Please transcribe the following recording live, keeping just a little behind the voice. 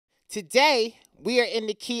Today, we are in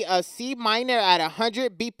the key of C minor at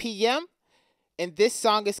 100 BPM. And this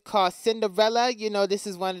song is called Cinderella. You know, this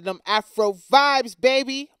is one of them Afro vibes,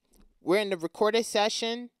 baby. We're in the recorded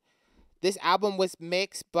session. This album was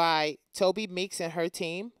mixed by Toby Meeks and her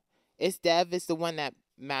team. It's Dev is the one that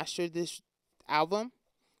mastered this album.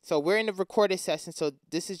 So we're in the recorded session. So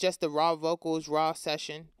this is just the raw vocals, raw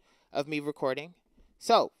session of me recording.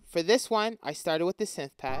 So for this one, I started with the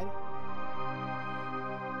synth pad.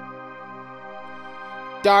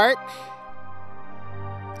 Dark,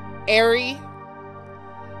 airy,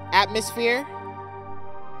 atmosphere.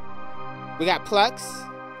 We got plucks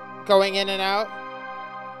going in and out.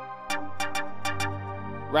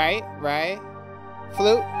 Right.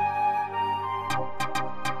 Flute.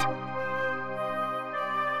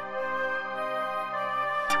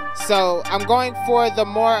 So I'm going for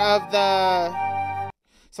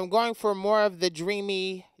more of the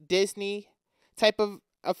dreamy Disney type of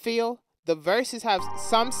feel. The verses have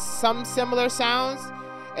some similar sounds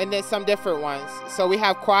and then some different ones. So we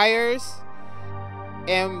have choirs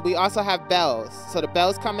and we also have bells. So the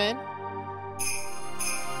bells come in.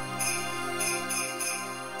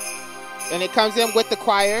 And it comes in with the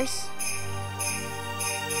choirs.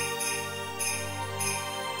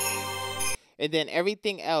 And then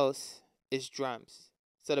everything else is drums.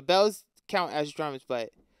 So the bells count as drums,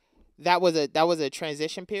 but that was a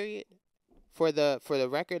transition period for the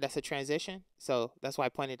record. That's a transition. So that's why I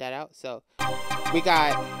pointed that out. So we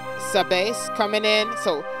got sub bass coming in.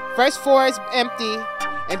 So first four is empty,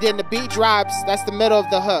 and then the beat drops. That's the middle of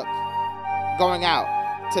the hook going out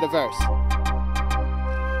to the verse.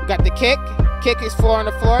 We got the kick. Kick is floor on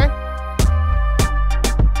the floor.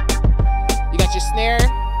 You got your snare,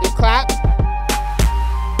 your clap,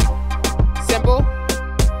 cymbal,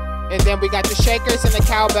 and then we got the shakers and the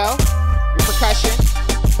cowbell, your percussion,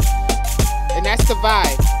 and that's the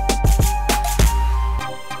vibe.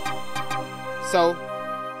 So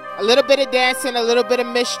a little bit of dancing, a little bit of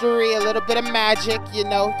mystery, a little bit of magic, you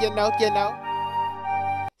know.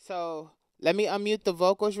 So let me unmute the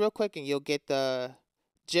vocals real quick and you'll get the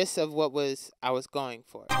gist of what I was going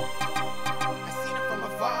for. I seen it from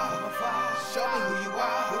afar. Show me who you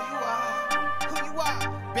are.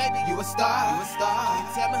 Baby, you a star. Can you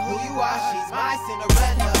tell me who you are? She's my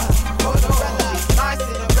Cinderella. Oh no, she's my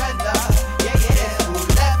Cinderella. Yeah.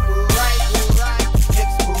 Move left, move right.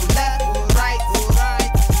 Hips move left, move right.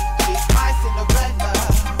 She's my Cinderella.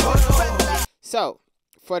 Oh no. So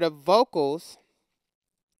for the vocals,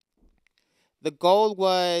 the goal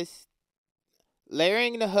was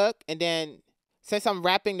layering the hook, and then since I'm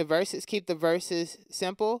rapping the verses, keep the verses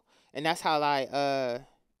simple, and that's how I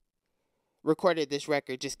recorded this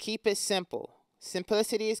record. Just keep it simple.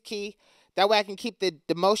 Simplicity is key. That way I can keep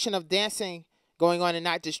the motion of dancing going on and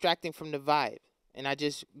not distracting from the vibe. And I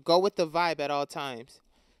just go with the vibe at all times.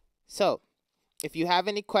 So if you have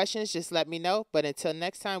any questions, just let me know. But until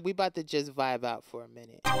next time, we about to just vibe out for a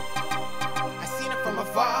minute. I seen it from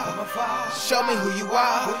afar. Show me who you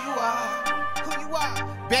are.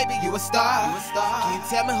 Baby, you a star. Can you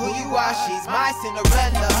tell me who you are? She's my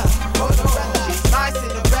Cinderella.